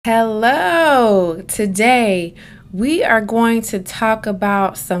Hello. Today we are going to talk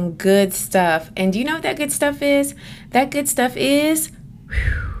about some good stuff. And do you know what that good stuff is? That good stuff is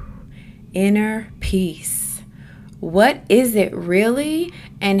inner peace. What is it really,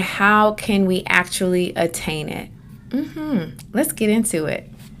 and how can we actually attain it? Let's get into it.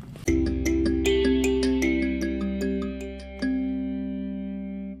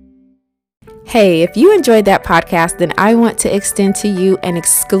 Hey, if you enjoyed that podcast, then I want to extend to you an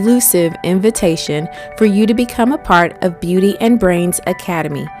exclusive invitation for you to become a part of Beauty and Brains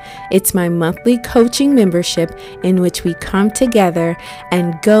Academy. It's my monthly coaching membership in which we come together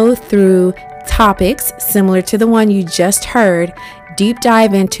and go through topics similar to the one you just heard, deep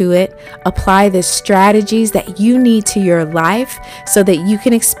dive into it, apply the strategies that you need to your life so that you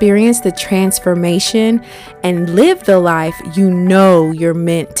can experience the transformation and live the life you know you're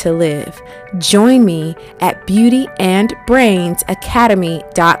meant to live. Join me at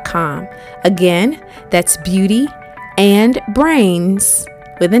beautyandbrainsacademy.com. Again, that's beauty and brains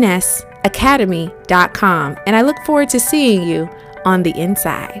with an S, academy.com. And I look forward to seeing you on the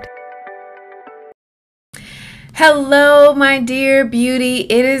inside. Hello, my dear beauty.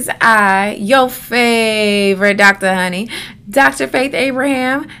 It is I, your favorite Dr. Honey, Dr. Faith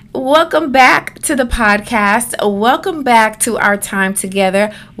Abraham. Welcome back to the podcast. Welcome back to our time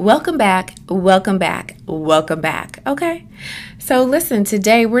together. Welcome back, welcome back, welcome back. Okay. So listen,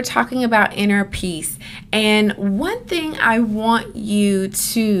 today we're talking about inner peace. And one thing I want you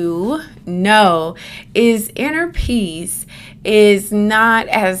to know is inner peace is not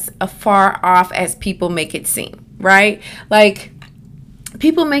as far off as people make it seem, right? Like,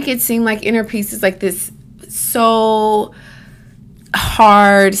 people make it seem like inner peace is like this so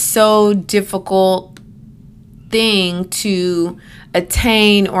hard, so difficult thing to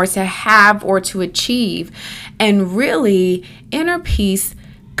attain or to have or to achieve. And really, inner peace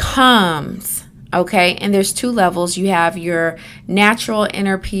comes, okay? And there's two levels. You have your natural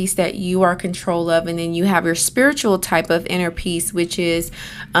inner peace that you are control of, and then you have your spiritual type of inner peace, which is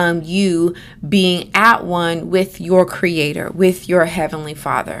you being at one with your creator, with your heavenly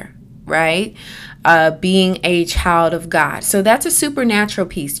Father, right? Being a child of God. So that's a supernatural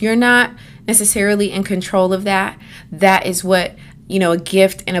peace. You're not necessarily in control of that. That is what, a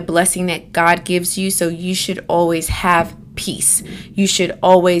gift and a blessing that God gives you. So you should always have peace.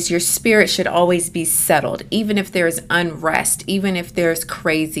 Your spirit should always be settled, even if there's unrest, even if there's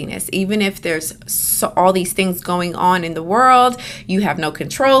craziness, even if there's all these things going on in the world you have no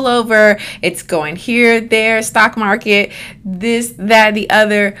control over. It's going here, there, stock market, this, that, the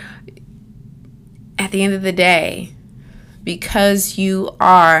other. At the end of the day, because you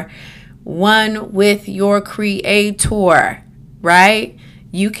are one with your creator, right?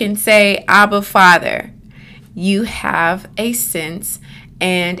 You can say, Abba, Father. You have a sense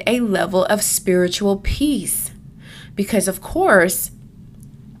and a level of spiritual peace. Because, of course,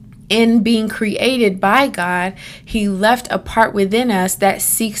 in being created by God, He left a part within us that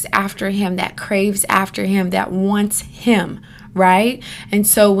seeks after Him, that craves after Him, that wants Him, right? And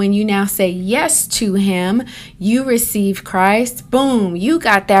so when you now say yes to Him, you receive Christ, boom, you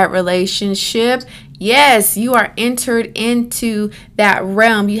got that relationship. Yes, you are entered into that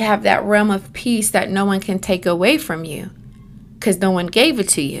realm. You have that realm of peace that no one can take away from you because no one gave it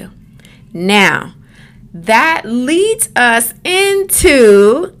to you. Now, that leads us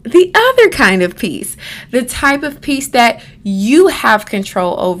into the other kind of peace, the type of peace that you have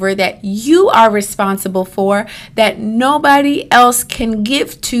control over, that you are responsible for, that nobody else can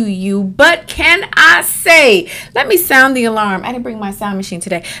give to you. But can I say, let me sound the alarm. I didn't bring my sound machine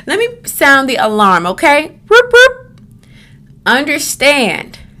today. Let me sound the alarm, okay? Whoop, whoop.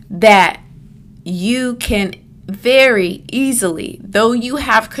 Understand that you can very easily, though you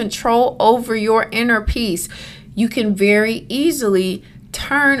have control over your inner peace, you can very easily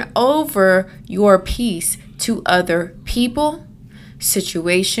turn over your peace to other people,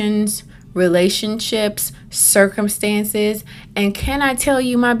 situations, relationships, circumstances. And can I tell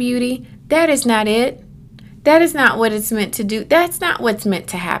you, my beauty, that is not it. That is not what it's meant to do. That's not what's meant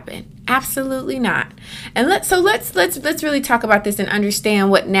to happen. Absolutely not. And let's really talk about this and understand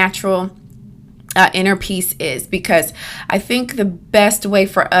what natural inner peace is, because I think the best way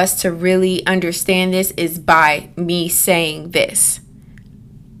for us to really understand this is by me saying this.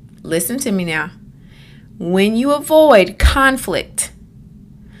 Listen to me now. When you avoid conflict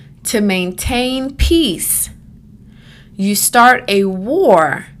to maintain peace, you start a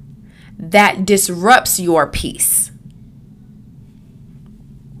war that disrupts your peace.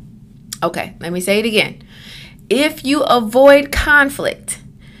 Okay, let me say it again. If you avoid conflict,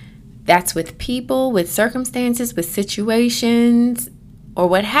 that's with people, with circumstances, with situations, or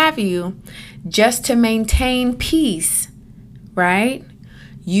what have you, just to maintain peace, right?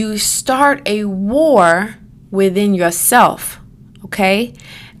 You start a war within yourself, okay,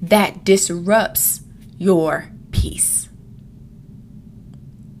 that disrupts your peace.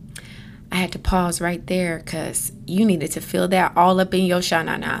 I had to pause right there because you needed to feel that all up in your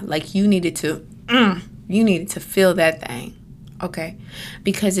shanana. Like you needed to feel that thing, okay?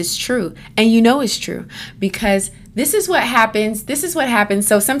 Because it's true. And you know it's true because this is what happens.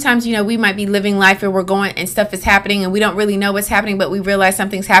 So sometimes, we might be living life and we're going and stuff is happening and we don't really know what's happening, but we realize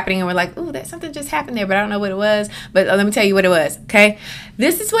something's happening and we're like, ooh, that something just happened there, but I don't know what it was. But let me tell you what it was, okay?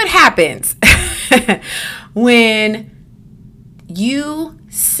 This is what happens when you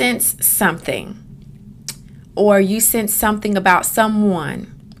sense something, or you sense something about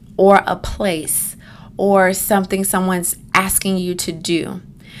someone or a place or something someone's asking you to do,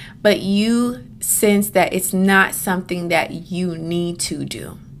 but you sense that it's not something that you need to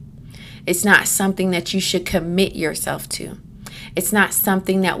do. It's not something that you should commit yourself to. It's not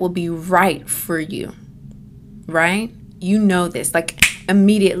something that will be right for you, right? You know this, like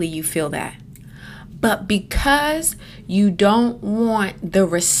immediately you feel that. But because you don't want the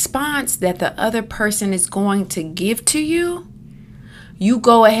response that the other person is going to give to you, you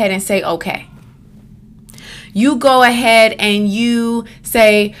go ahead and say, okay. You go ahead and you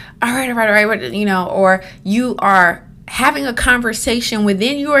say, all right, or you are having a conversation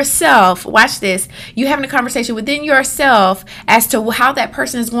within yourself. Watch this. You having a conversation within yourself as to how that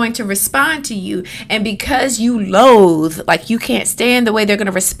person is going to respond to you. And because you loathe, like you can't stand the way they're going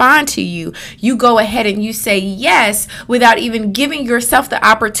to respond to you, you go ahead and you say yes without even giving yourself the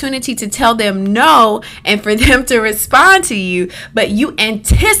opportunity to tell them no and for them to respond to you. But you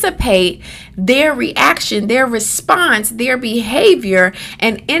anticipate their reaction, their response, their behavior,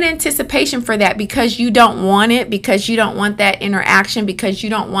 and in anticipation for that, because you don't want it, because you don't want that interaction, because you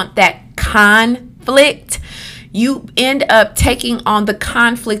don't want that conflict, you end up taking on the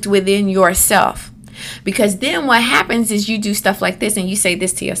conflict within yourself. Because then what happens is you do stuff like this and you say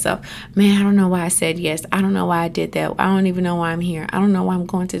this to yourself, man, I don't know why I said yes. I don't know why I did that. I don't even know why I'm here. I don't know why I'm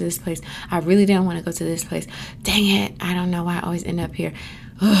going to this place. I really didn't want to go to this place. Dang it. I don't know why I always end up here.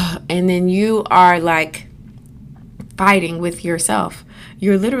 And then you are like fighting with yourself.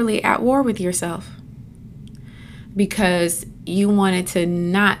 You're literally at war with yourself because you wanted to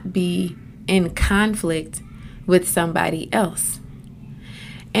not be in conflict with somebody else.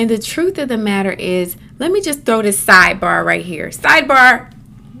 And the truth of the matter is, let me just throw this sidebar right here. Sidebar,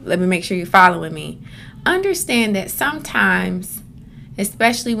 let me make sure you're following me. Understand that sometimes,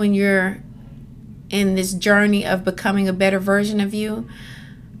 especially when you're in this journey of becoming a better version of you,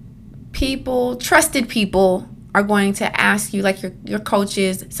 trusted people are going to ask you, like your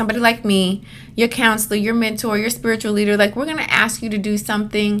coaches, somebody like me, your counselor, your mentor, your spiritual leader, like we're going to ask you to do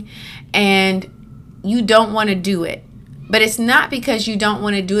something and you don't want to do it. But it's not because you don't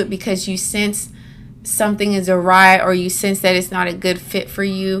want to do it because you sense something is awry or you sense that it's not a good fit for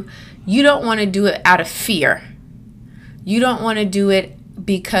you. You don't want to do it out of fear. You don't want to do it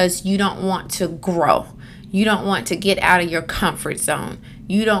because you don't want to grow. You don't want to get out of your comfort zone.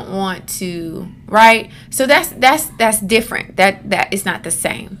 You don't want to, right? So that's different. That is not the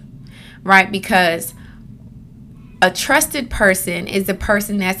same, right? Because a trusted person is a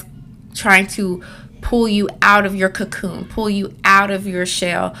person that's trying to pull you out of your cocoon, pull you out of your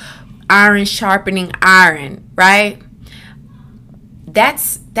shell, iron sharpening iron, right?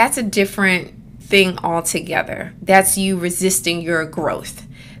 That's a different thing altogether. That's you resisting your growth.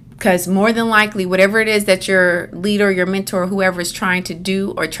 Because more than likely, whatever it is that your leader, your mentor, whoever is trying to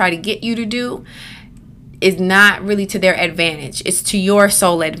do or try to get you to do is not really to their advantage. It's to your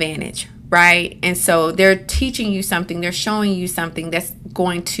soul advantage, right? And so they're teaching you something. They're showing you something that's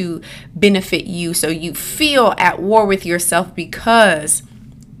going to benefit you. So you feel at war with yourself because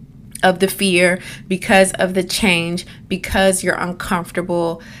of the fear, because of the change, because you're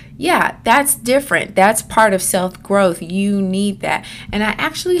uncomfortable. Yeah, that's different. That's part of self-growth. You need that. And I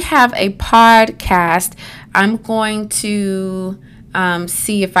actually have a podcast. I'm going to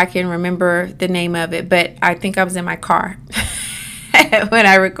see if I can remember the name of it, but I think I was in my car when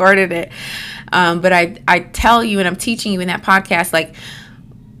I recorded it. But I tell you, and I'm teaching you in that podcast, like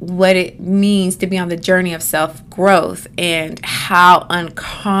what it means to be on the journey of self-growth and how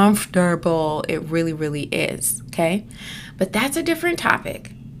uncomfortable it really, really is. Okay. But that's a different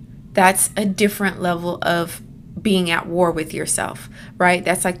topic. That's a different level of being at war with yourself, right?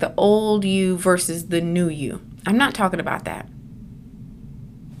 That's like the old you versus the new you. I'm not talking about that.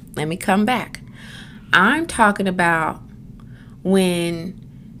 Let me come back. I'm talking about when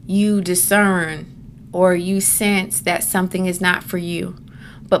you discern or you sense that something is not for you,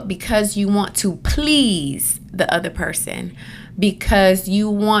 but because you want to please the other person, because you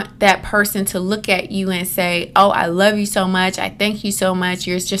want that person to look at you and say, oh, I love you so much, I thank you so much,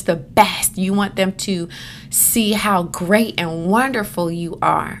 you're just the best. You want them to see how great and wonderful you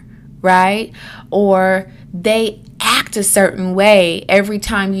are, right? Or they act a certain way every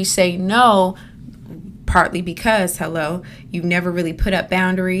time you say no, partly because, hello, you never really put up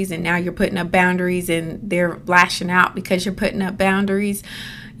boundaries, and now you're putting up boundaries and they're lashing out because you're putting up boundaries,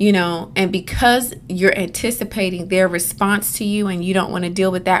 and because you're anticipating their response to you and you don't want to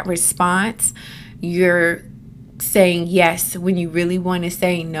deal with that response, you're saying yes when you really want to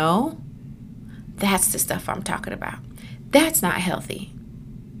say no. That's the stuff I'm talking about. That's not healthy.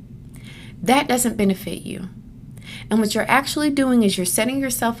 That doesn't benefit you. And what you're actually doing is you're setting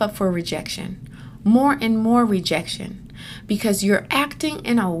yourself up for rejection, more and more rejection, because you're acting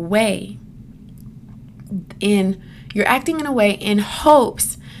in a way in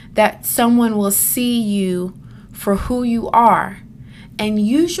hopes that someone will see you for who you are. And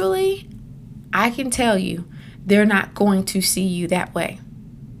usually, I can tell you, they're not going to see you that way.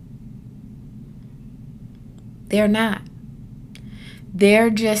 They're not. They're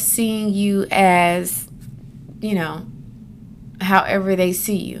just seeing you as, however they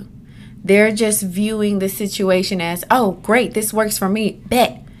see you. They're just viewing the situation as, oh, great, this works for me,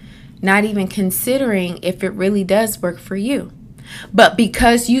 bet. Not even considering if it really does work for you. But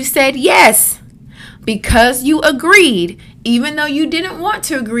because you said yes, because you agreed, even though you didn't want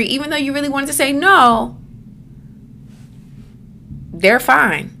to agree, even though you really wanted to say no, they're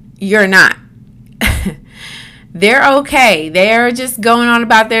fine. You're not. They're okay. They're just going on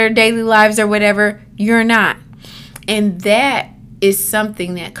about their daily lives or whatever. You're not. And that is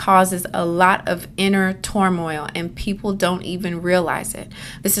something that causes a lot of inner turmoil, and people don't even realize it.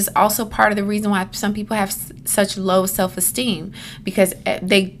 This is also part of the reason why some people have such low self-esteem, because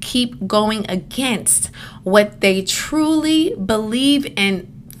they keep going against what they truly believe and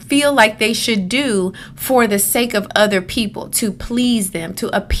feel like they should do for the sake of other people, to please them,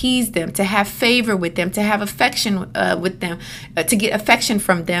 to appease them, to have favor with them, to have affection with them, to get affection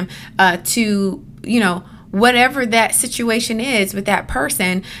from them, to, whatever that situation is with that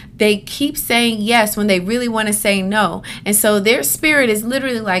person. They keep saying yes when they really want to say no. And so their spirit is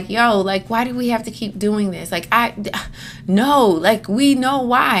literally like, yo, like, why do we have to keep doing this? Like, we know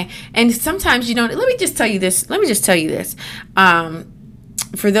why. And sometimes let me just tell you this.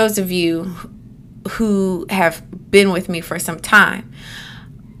 For those of you who have been with me for some time,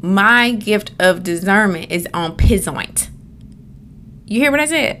 my gift of discernment is on point. You hear what I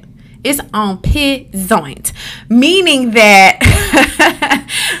said? It's on point, meaning that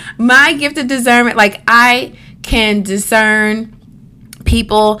my gift of discernment, like, I can discern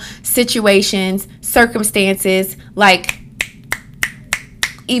people, situations, circumstances, like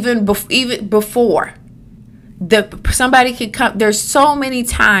even before somebody could come. There's so many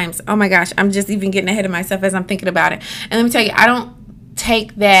times. Oh my gosh, I'm just even getting ahead of myself as I'm thinking about it. And let me tell you, I don't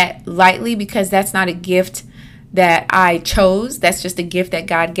take that lightly, because that's not a gift that I chose. That's just a gift that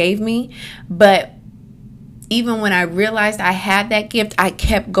God gave me. But even when I realized I had that gift, I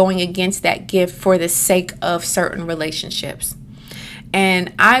kept going against that gift for the sake of certain relationships.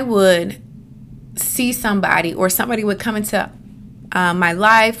 And I would see somebody, or somebody would come into my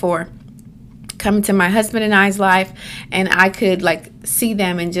life, or come into my husband and I's life, and I could see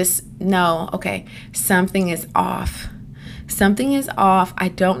them and just know, okay, something is off. Something is off. I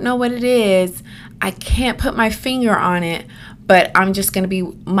don't know what it is. I can't put my finger on it, but I'm just going to be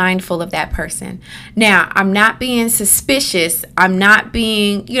mindful of that person. Now, I'm not being suspicious. I'm not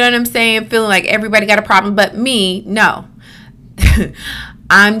being, you know what I'm saying, feeling like everybody got a problem but me. No.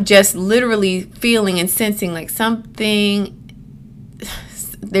 I'm just literally feeling and sensing like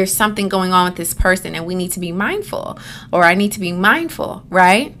there's something going on with this person, and we need to be mindful, or I need to be mindful,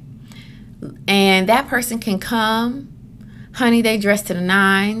 right? And that person can come, honey, they dress to the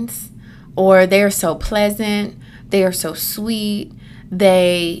nines, or they're so pleasant, they are so sweet,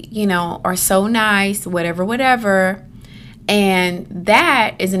 they, are so nice, whatever. And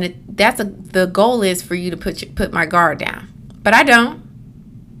the goal is for you to put my guard down. But I don't.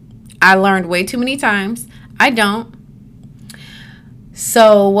 I learned way too many times. I don't.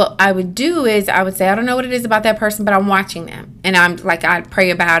 So what I would do is I would say, I don't know what it is about that person, but I'm watching them. And I'd pray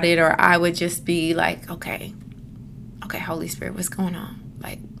about it, or I would just be like, okay, Holy Spirit, what's going on?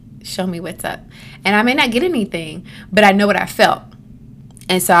 Like, show me what's up. And I may not get anything, but I know what I felt.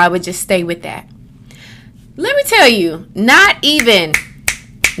 And so I would just stay with that. Let me tell you, not even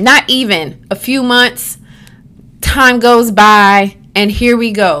a few months, time goes by, and here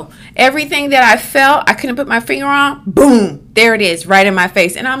we go. Everything that I felt, I couldn't put my finger on, boom, there it is, right in my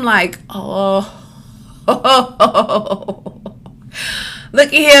face. And I'm like, oh, look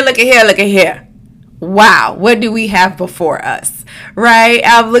at here, look at here, look at here. Wow, what do we have before us, right?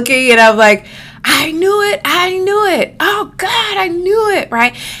 I'm looking and I'm like, I knew it. Oh God, I knew it,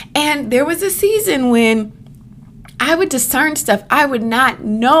 right? And there was a season when I would discern stuff. I would not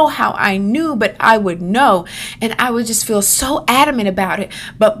know how I knew, but I would know. And I would just feel so adamant about it.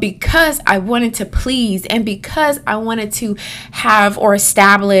 But because I wanted to please and because I wanted to have or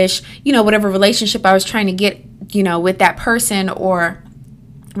establish, whatever relationship I was trying to get, with that person or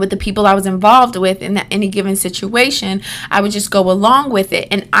with the people I was involved with in any given situation, I would just go along with it.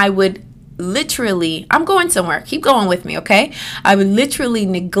 And I would literally, I'm going somewhere. Keep going with me, okay? I would literally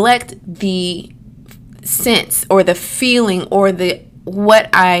neglect the sense or the feeling or what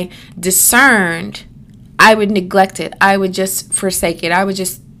I discerned. I would neglect it. I would just forsake it. I would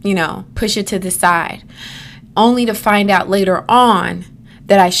just, push it to the side, only to find out later on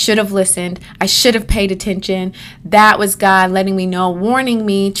that I should have listened. I should have paid attention. That was God letting me know, warning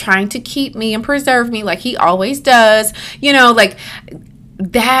me, trying to keep me and preserve me like he always does.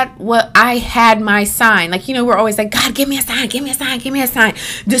 That what I had my sign. We're always like, God, give me a sign, give me a sign, give me a sign.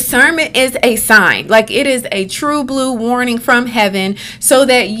 Discernment is a sign. It is a true blue warning from heaven so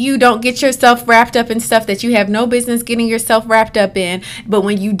that you don't get yourself wrapped up in stuff that you have no business getting yourself wrapped up in. But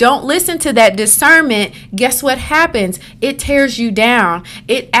when you don't listen to that discernment, guess what happens? It tears you down.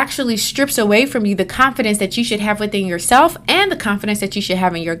 It actually strips away from you the confidence that you should have within yourself and the confidence that you should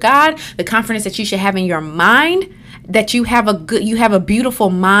have in your God, the confidence that you should have in your mind. That you have a beautiful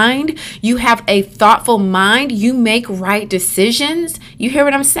mind, you have a thoughtful mind, you make right decisions. You hear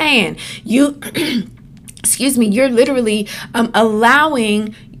what I'm saying? Excuse me, you're literally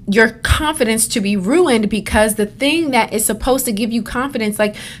allowing your confidence to be ruined because the thing that is supposed to give you confidence,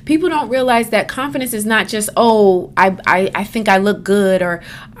 people don't realize that confidence is not just, I think I look good or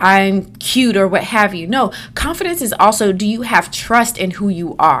I'm cute or what have you. No, confidence is also, do you have trust in who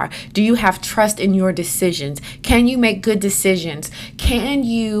you are? Do you have trust in your decisions? Can you make good decisions? Can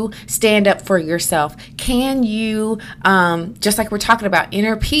you stand up for yourself? Can you, just like we're talking about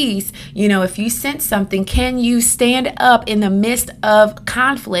inner peace, if you sense something, can you stand up in the midst of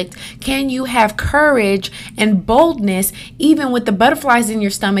conflict? Can you have courage and boldness even with the butterflies in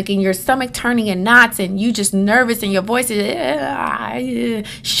your stomach and your stomach turning in knots and you just nervous and your voice is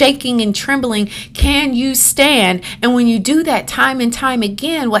shaking and trembling? Can you stand? And when you do that time and time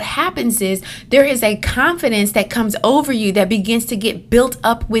again, what happens is there is a confidence that comes over you that begins to get built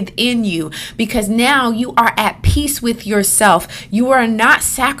up within you because now you are at peace with yourself. You are not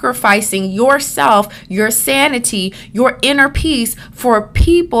sacrificing yourself, your sanity, your inner peace for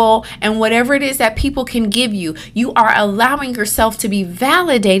people and whatever it is that people can give you. You are allowing yourself to be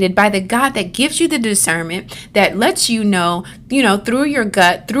validated by the God that gives you the discernment that lets you know, through your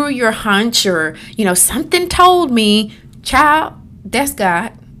gut, through your hunch, or, something told me, child, that's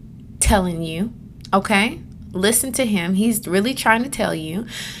God telling you, okay? Listen to him. He's really trying to tell you.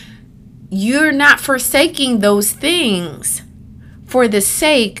 You're not forsaking those things for the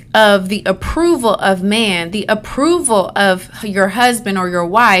sake of the approval of man, the approval of your husband or your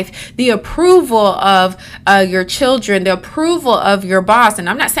wife, the approval of your children, the approval of your boss. And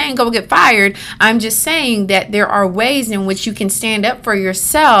I'm not saying go get fired. I'm just saying that there are ways in which you can stand up for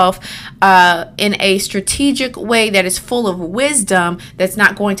yourself in a strategic way that is full of wisdom, that's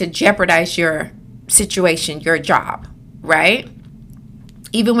not going to jeopardize your situation, your job, right?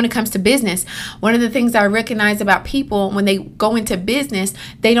 Even when it comes to business, one of the things I recognize about people when they go into business,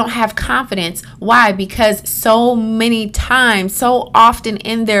 they don't have confidence. Why? Because so many times, so often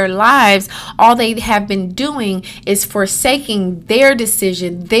in their lives, all they have been doing is forsaking their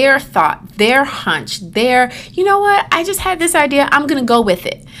decision, their thought, their hunch, you know what? I just had this idea. I'm going to go with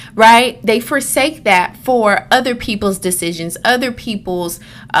it, right? They forsake that for other people's decisions, other people's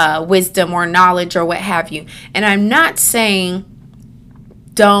wisdom or knowledge or what have you. And I'm not saying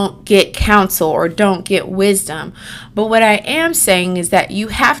don't get counsel or don't get wisdom. But what I am saying is that you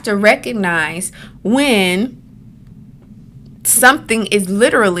have to recognize when something is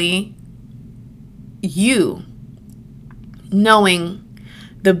literally you knowing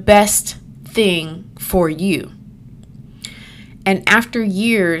the best thing for you. And after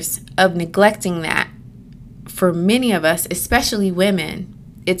years of neglecting that, for many of us, especially women,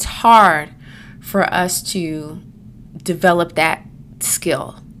 it's hard for us to develop that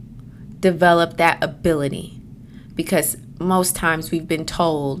skill, develop that ability, because most times we've been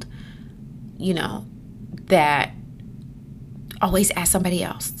told, that always ask somebody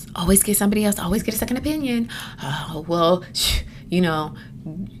else, always get somebody else, always get a second opinion. Oh, well,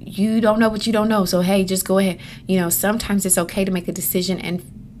 You don't know what you don't know. So, hey, just go ahead. Sometimes it's okay to make a decision and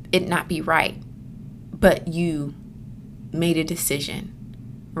it not be right, but you made a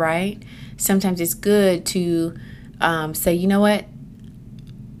decision, right? Sometimes it's good to say, you know what?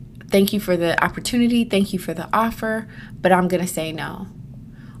 Thank you for the opportunity. Thank you for the offer, but I'm going to say no.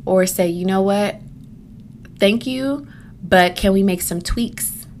 Or say, you know what? Thank you, but can we make some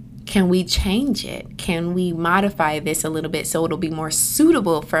tweaks? Can we change it? Can we modify this a little bit so it'll be more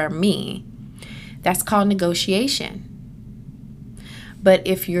suitable for me? That's called negotiation. But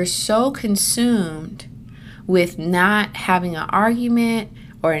if you're so consumed with not having an argument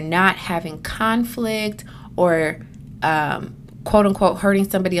or not having conflict or quote unquote hurting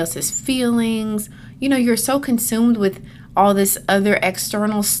somebody else's feelings, you're so consumed with all this other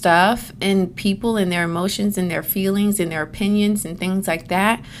external stuff and people and their emotions and their feelings and their opinions and things like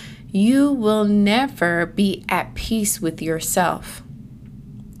that, you will never be at peace with yourself.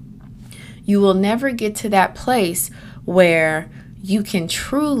 You will never get to that place where you can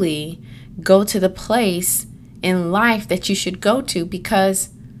truly go to the place in life that you should go to, because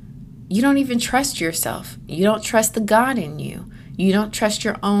you don't even trust yourself. You don't trust the God in you. You don't trust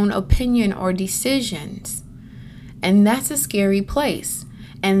your own opinion or decisions. And that's a scary place.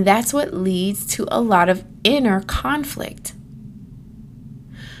 And that's what leads to a lot of inner conflict.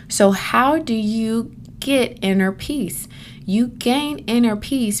 So how do you get inner peace? You gain inner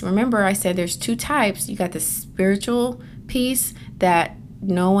peace. Remember, I said there's two types. You got the spiritual peace that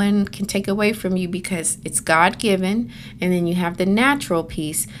no one can take away from you because it's God-given. And then you have the natural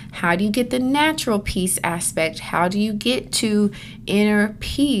peace. How do you get the natural peace aspect? How do you get to inner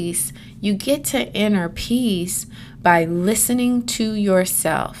peace? You get to inner peace by listening to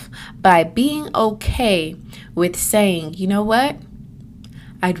yourself, by being okay with saying, you know what?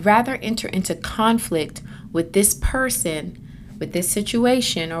 I'd rather enter into conflict with this person, with this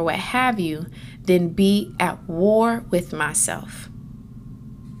situation, or what have you, than be at war with myself.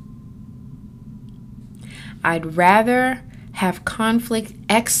 I'd rather have conflict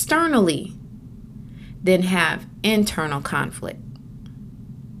externally than have internal conflict.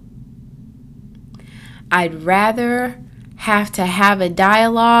 I'd rather have to have a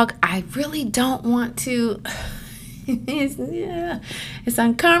dialogue. I really don't want to. It's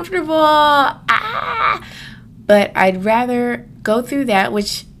uncomfortable. But I'd rather go through that,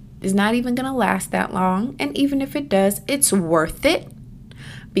 which is not even going to last that long. And even if it does, it's worth it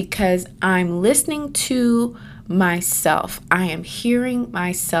because I'm listening to myself. I am hearing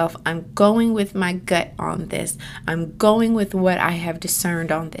myself. I'm going with my gut on this. I'm going with what I have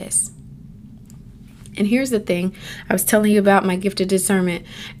discerned on this. And here's the thing. I was telling you about my gift of discernment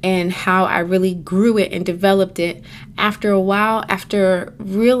and how I really grew it and developed it. After a while, after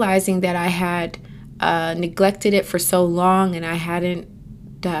realizing that I had neglected it for so long and I hadn't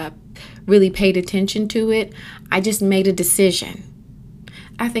really paid attention to it, I just made a decision.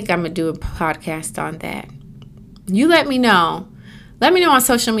 I think I'm going to do a podcast on that. You let me know. Let me know on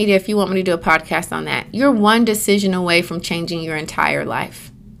social media if you want me to do a podcast on that. You're one decision away from changing your entire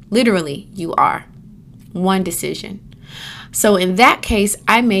life. Literally, you are. One decision. So in that case,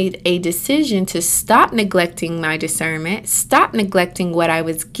 I made a decision to stop neglecting my discernment, stop neglecting what I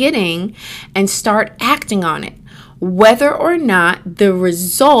was getting, and start acting on it. Whether or not the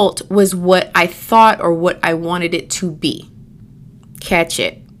result was what I thought or what I wanted it to be. Catch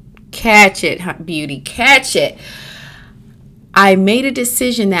it. Catch it, beauty. Catch it. I made a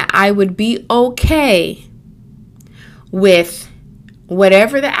decision that I would be okay with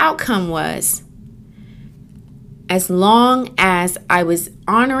whatever the outcome was, as long as I was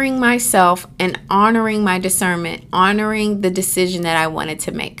honoring myself and honoring my discernment, honoring the decision that I wanted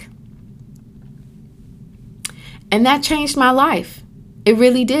to make. And that changed my life. It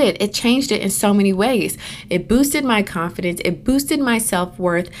really did. It changed it in so many ways. It boosted my confidence. It boosted my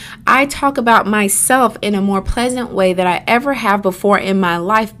self-worth. I talk about myself in a more pleasant way than I ever have before in my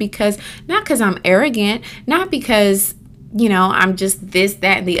life, not because I'm arrogant, not because, I'm just this,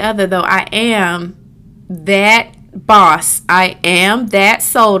 that, and the other, though I am that boss. I am that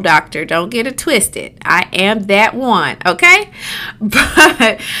soul doctor. Don't get it twisted. I am that one. Okay.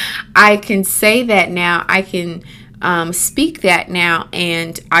 But I can say that now. I can speak that now.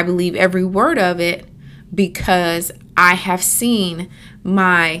 And I believe every word of it because I have seen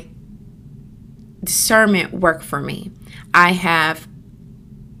my discernment work for me. I have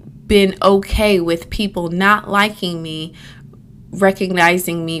been okay with people not liking me,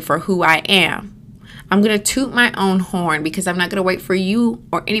 recognizing me for who I am. I'm going to toot my own horn because I'm not going to wait for you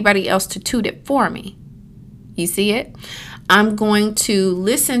or anybody else to toot it for me. You see it? I'm going to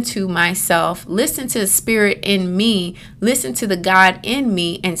listen to myself, listen to the spirit in me, listen to the God in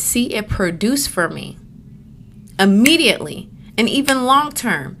me, and see it produce for me immediately and even long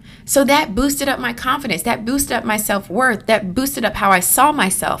term. So that boosted up my confidence. That boosted up my self-worth. That boosted up how I saw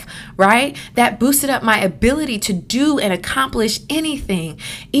myself, right? That boosted up my ability to do and accomplish anything,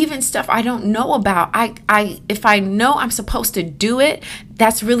 even stuff I don't know about. If I know I'm supposed to do it,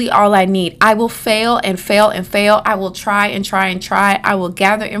 that's really all I need. I will fail and fail and fail. I will try and try and try. I will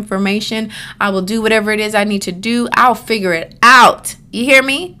gather information. I will do whatever it is I need to do. I'll figure it out. You hear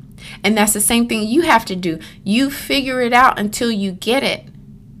me? And that's the same thing you have to do. You figure it out until you get it.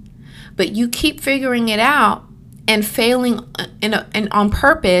 But you keep figuring it out and failing and on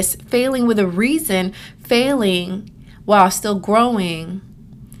purpose, failing with a reason, failing while still growing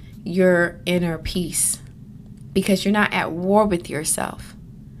your inner peace. Because you're not at war with yourself.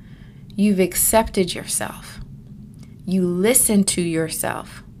 You've accepted yourself. You listen to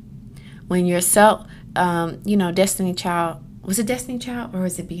yourself. When yourself, Destiny Child, was it Destiny Child or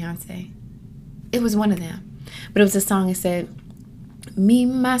was it Beyonce? It was one of them. But it was a song that said, me,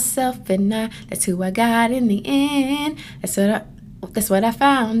 myself, and I, that's who I got in the end. That's what I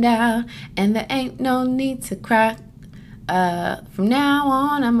found out. And there ain't no need to cry. From now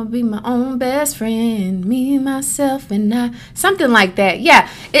on, I'm going to be my own best friend. Me, myself, and I. Something like that. Yeah,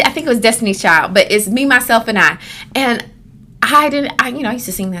 I think it was Destiny's Child, but it's me, myself, and I. And I used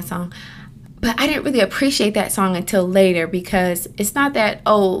to sing that song. But I didn't really appreciate that song until later, because it's not that,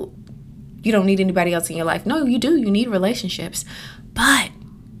 you don't need anybody else in your life. No, you do. You need relationships. But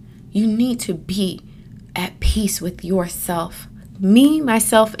you need to be at peace with yourself. Me,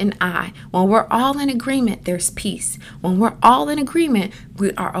 myself, and I. When we're all in agreement, there's peace. When we're all in agreement,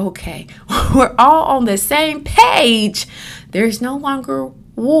 we are okay. When we're all on the same page, there's no longer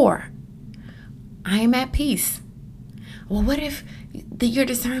war. I am at peace. Well, what if your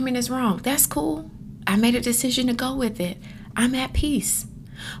discernment is wrong? That's cool. I made a decision to go with it. I'm at peace.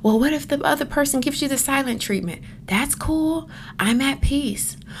 Well, what if the other person gives you the silent treatment? That's cool. I'm at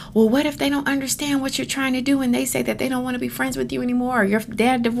peace. Well, what if they don't understand what you're trying to do and they say that they don't want to be friends with you anymore, or your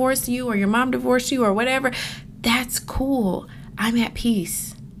dad divorced you, or your mom divorced you, or whatever? That's cool. I'm at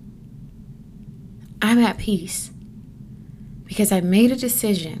peace. I'm at peace because I made a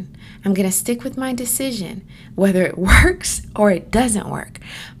decision. I'm going to stick with my decision, whether it works or it doesn't work.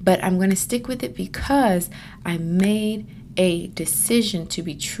 But I'm going to stick with it because I made a decision to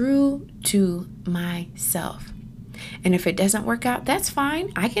be true to myself. And if it doesn't work out, that's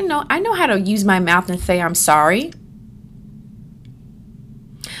fine. I know how to use my mouth and say I'm sorry.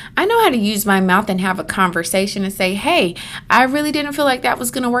 I know how to use my mouth and have a conversation and say, hey, I really didn't feel like that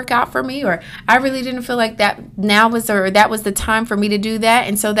was going to work out for me, or I really didn't feel like that was the time for me to do that.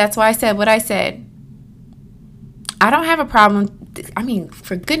 And so that's why I said what I said. I don't have a problem. I mean,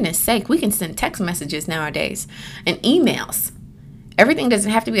 for goodness sake, we can send text messages nowadays and emails. Everything doesn't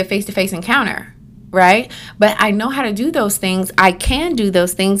have to be a face-to-face encounter, right? But I know how to do those things. I can do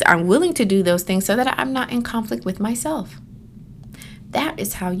those things. I'm willing to do those things so that I'm not in conflict with myself. That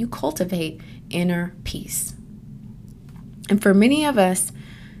is how you cultivate inner peace. And for many of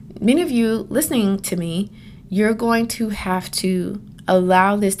you listening to me, you're going to have to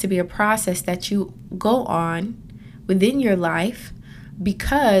allow this to be a process that you go on within your life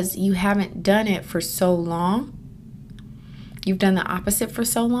because you haven't done it for so long. You've done the opposite for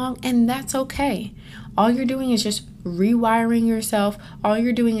so long, and that's okay. All you're doing is just rewiring yourself. All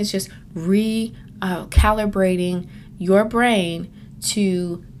you're doing is just recalibrating your brain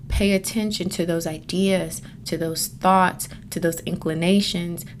to pay attention to those ideas, to those thoughts, to those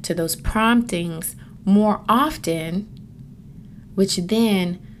inclinations, to those promptings more often, which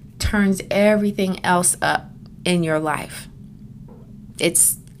then turns everything else up in your life.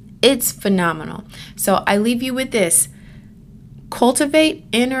 It's phenomenal. So I leave you with this. Cultivate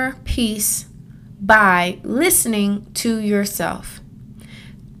inner peace by listening to yourself.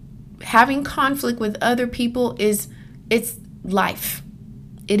 Having conflict with other people it's life.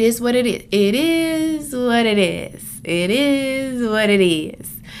 It is what it is. It is what it is. It is what it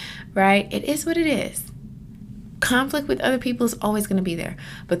is. Right? It is what it is. Conflict with other people is always going to be there.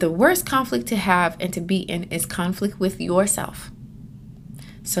 But the worst conflict to have and to be in is conflict with yourself.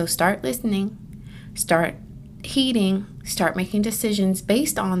 So start listening, start heeding, start making decisions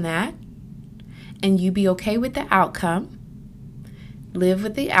based on that, and you be okay with the outcome. Live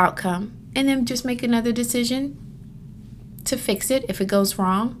with the outcome, and then just make another decision to fix it if it goes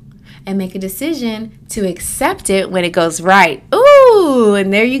wrong, and make a decision to accept it when it goes right. Ooh,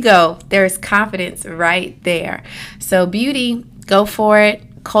 and there you go. There's confidence right there. So beauty, go for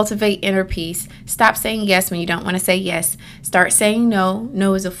it. cultivate inner peace. Stop saying yes when you don't want to say yes. Start saying no.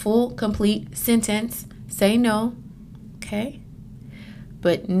 No is a full, complete sentence. Say no, okay?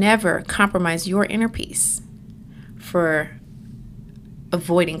 But never compromise your inner peace for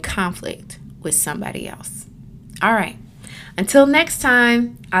avoiding conflict with somebody else. All right. Until next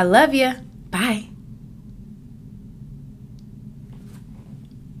time, I love you. Bye.